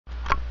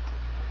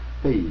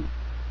Hey,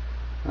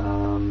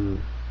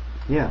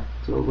 yeah,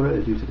 so what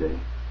did I do today?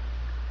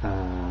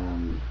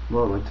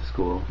 Well, I went to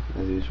school,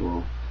 as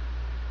usual.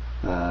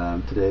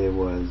 Today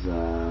was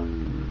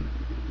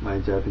my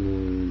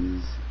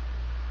Japanese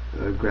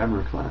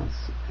grammar class,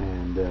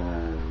 and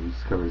we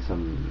just covered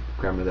some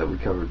grammar that we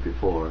covered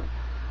before,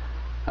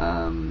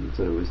 so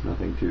there was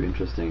nothing too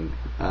interesting.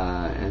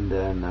 And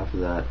then after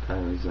that,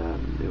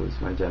 it was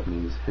my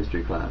Japanese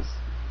history class,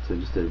 so I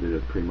just did a bit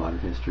of pre-modern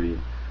history,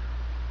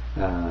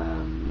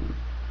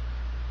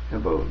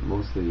 about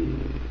mostly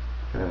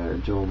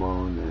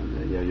Jomon and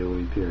the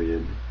Yayoi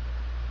period,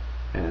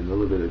 and a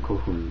little bit of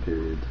Kofun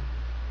period,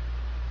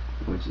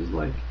 which is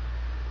like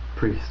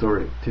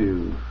prehistoric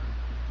to,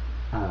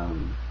 I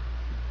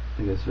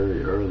guess,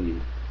 very early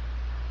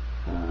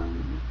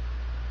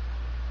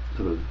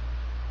sort of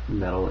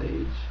metal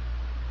age,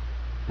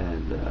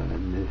 and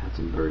they had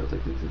some burial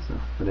techniques and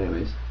stuff. But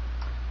anyways,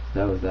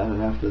 that was that.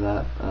 And after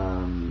that,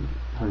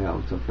 hung out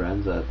with some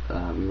friends that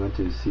we went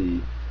to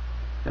see,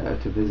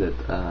 to visit,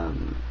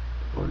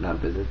 or not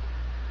visit,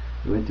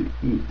 we went to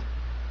eat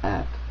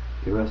at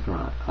a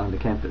restaurant on the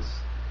campus,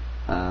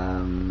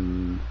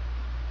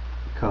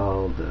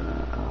 called,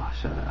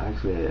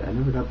 actually I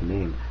never got the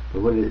name,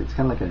 but it's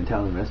kind of like an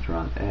Italian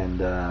restaurant, and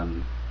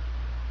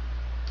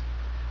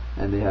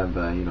they have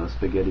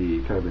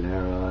spaghetti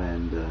carbonara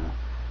and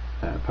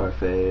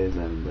parfaits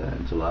and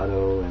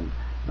gelato and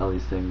all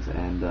these things,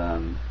 and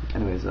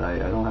anyways, I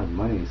don't have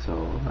money,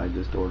 so I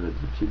just ordered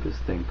the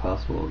cheapest thing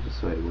possible just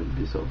so it wouldn't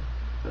be so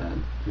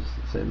bad just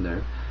sitting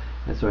there.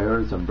 And so I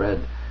ordered some bread,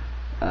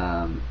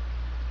 and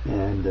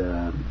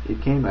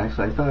it came,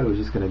 actually I thought it was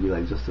just going to be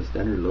like just a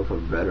standard loaf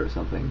of bread or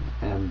something,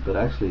 but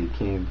actually it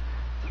came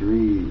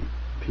 3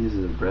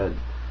 pieces of bread,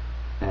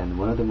 and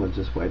one of them was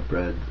just white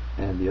bread,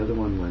 and the other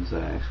one was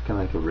actually kind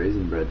of like a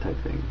raisin bread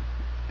type thing,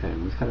 and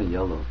it was kind of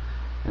yellow,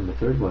 and the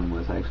third one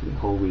was actually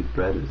whole wheat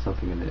bread or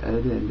something in it. I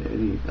didn't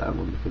eat that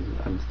one because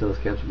I'm still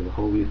skeptical of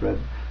whole wheat bread.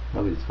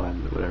 Probably it's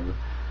fine, but whatever.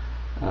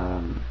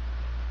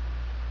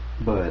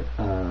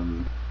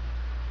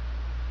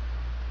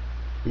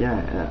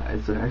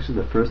 It's actually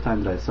the first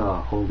time that I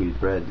saw whole wheat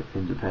bread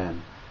in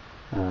Japan.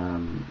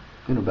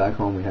 Back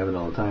home we have it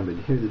all the time, but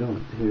here they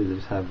don't. Here they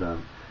just have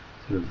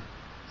sort of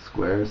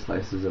square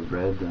slices of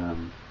bread.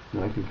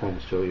 I can kind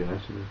of show you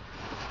actually.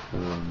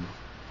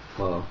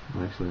 Well,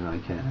 actually no, I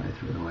can't. I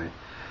threw it away.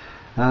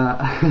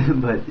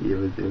 But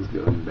it was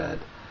going bad.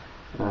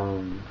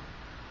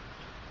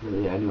 But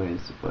yeah,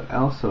 anyways, but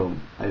also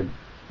I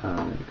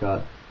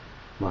got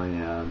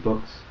my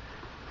books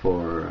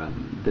for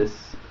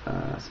this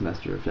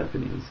semester of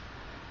Japanese,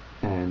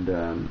 and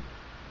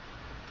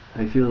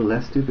I feel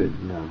less stupid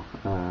now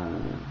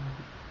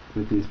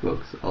with these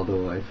books,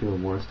 although I feel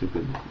more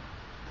stupid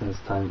as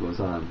time goes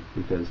on,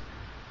 because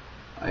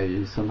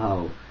I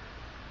somehow,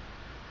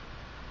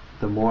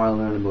 the more I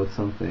learn about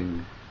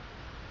something,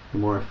 the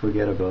more I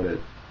forget about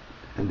it,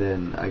 and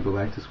then I go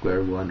back to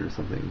square one or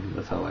something.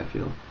 That's how I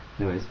feel.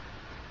 Anyways,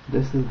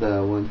 this is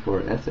the one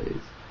for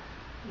essays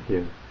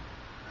here.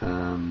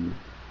 You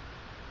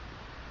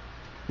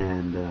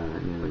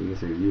can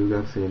say 留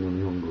学生の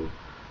日本語,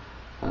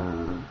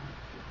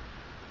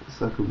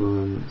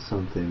 sakubun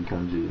something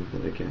kanji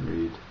that I can't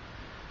read,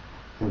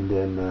 and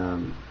then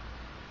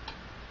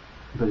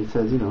but it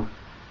says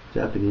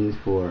Japanese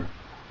for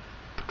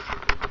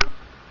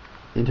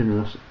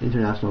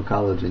international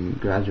college and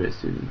graduate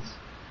students,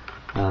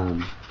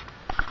 and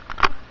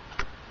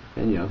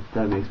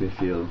that makes me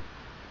feel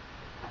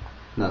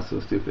not so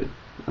stupid.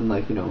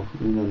 Unlike Minano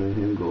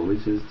Himgo,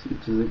 which is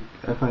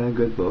I find a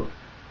good book,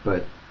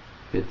 but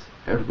it's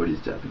everybody's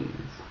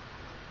Japanese,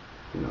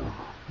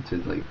 which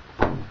is like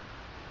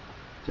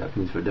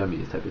Japanese for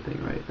dummies type of thing,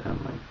 right? I'm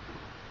like,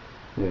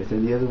 anyways,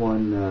 and the other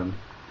one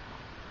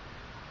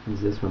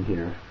is this one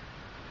here.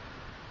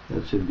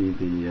 That should be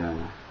the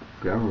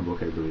grammar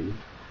book, I believe.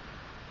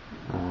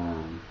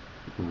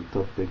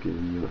 Topic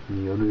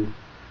Niyoru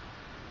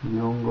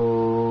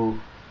Nihongo.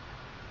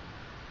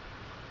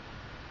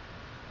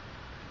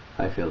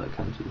 I feel like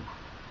kanji.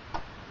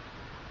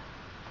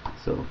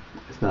 So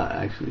it's not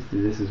actually.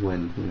 See, this is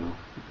when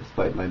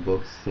despite my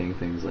books saying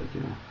things like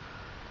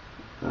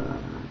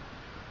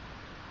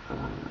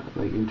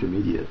like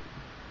intermediate,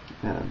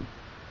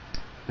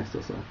 I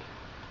still suck.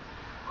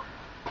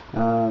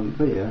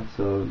 But yeah,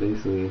 so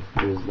basically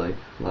there's like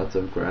lots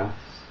of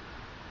graphs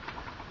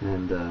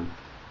and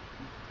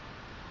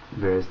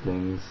various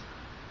things,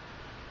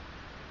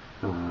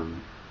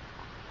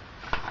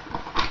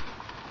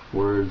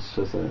 words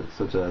such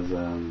as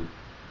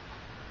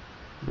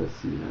let's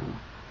see now,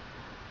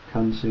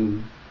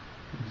 kanshin,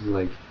 which is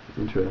like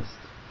interest,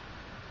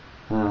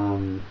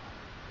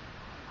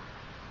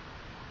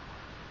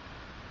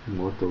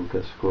 moto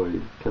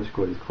kashikoi,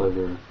 kashikoi is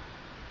clever,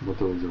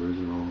 moto is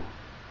original,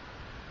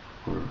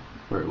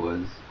 or it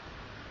was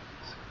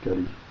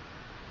Scuddy.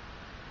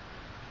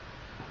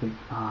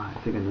 I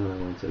think another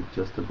one's like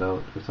just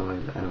about or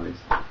something like that. Anyways,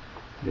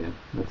 yeah,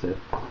 that's it.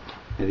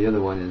 And the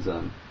other one is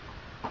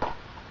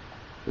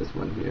this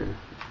one here.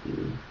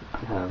 You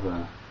have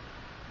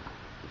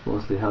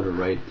mostly how to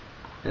write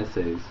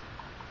essays.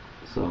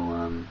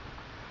 So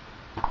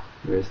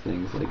various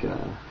things like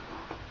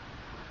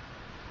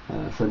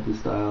sentence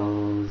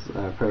styles,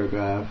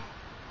 paragraph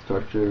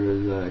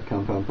structures,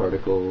 compound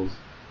particles,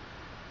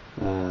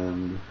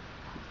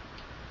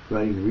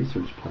 writing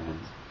research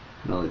plans,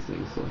 and all these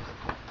things. So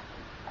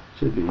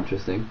should be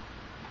interesting.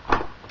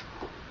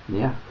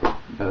 Yeah,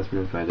 that was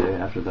pretty much my day.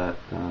 After that,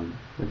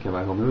 I came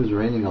back home. It was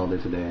raining all day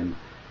today, and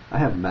I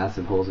have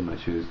massive holes in my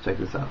shoes. Check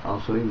this out.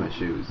 I'll show you my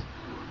shoes.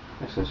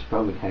 Actually, I should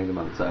probably hang them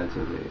outside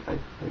so I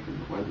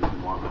can wear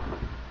them warm.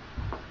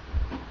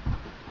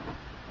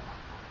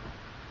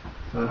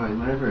 So anyway,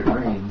 whenever it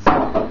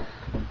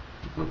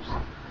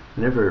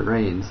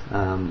rains,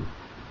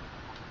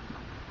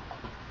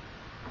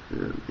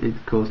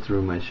 it goes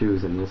through my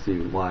shoes, and you'll see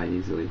why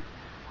easily.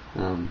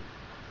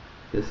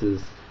 This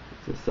is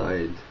the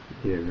side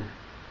here.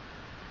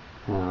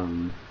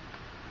 Then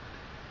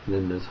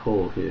there's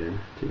hole here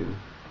too,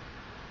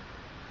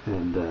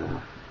 and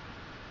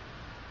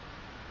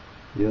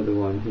the other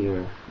one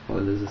here.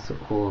 Oh, there's a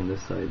hole on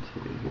this side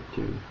here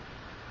too.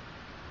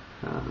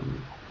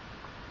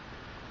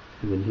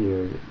 And then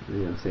here,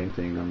 same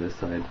thing on this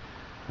side.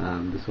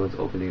 This one's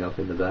opening up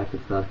in the back.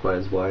 It's not quite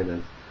as wide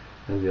as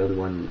the other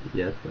one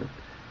yet, but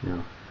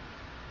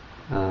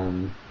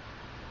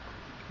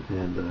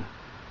and the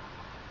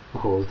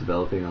hole's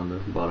developing on the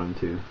bottom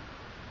too.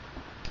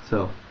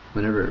 So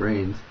whenever it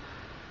rains,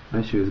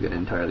 my shoes get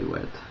entirely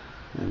wet,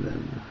 and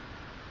then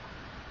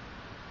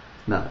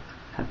it's not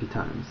happy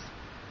times.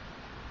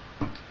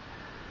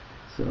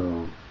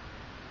 So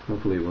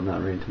hopefully it will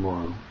not rain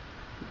tomorrow,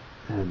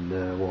 and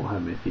won't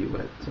have my feet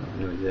wet. So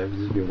anyways, I've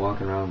just been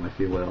walking around with my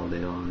feet wet all day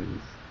long, and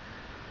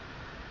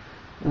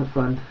it's not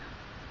fun.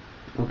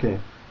 Okay,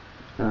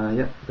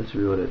 yeah, that's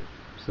really it.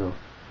 So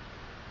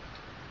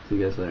see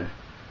you guys later.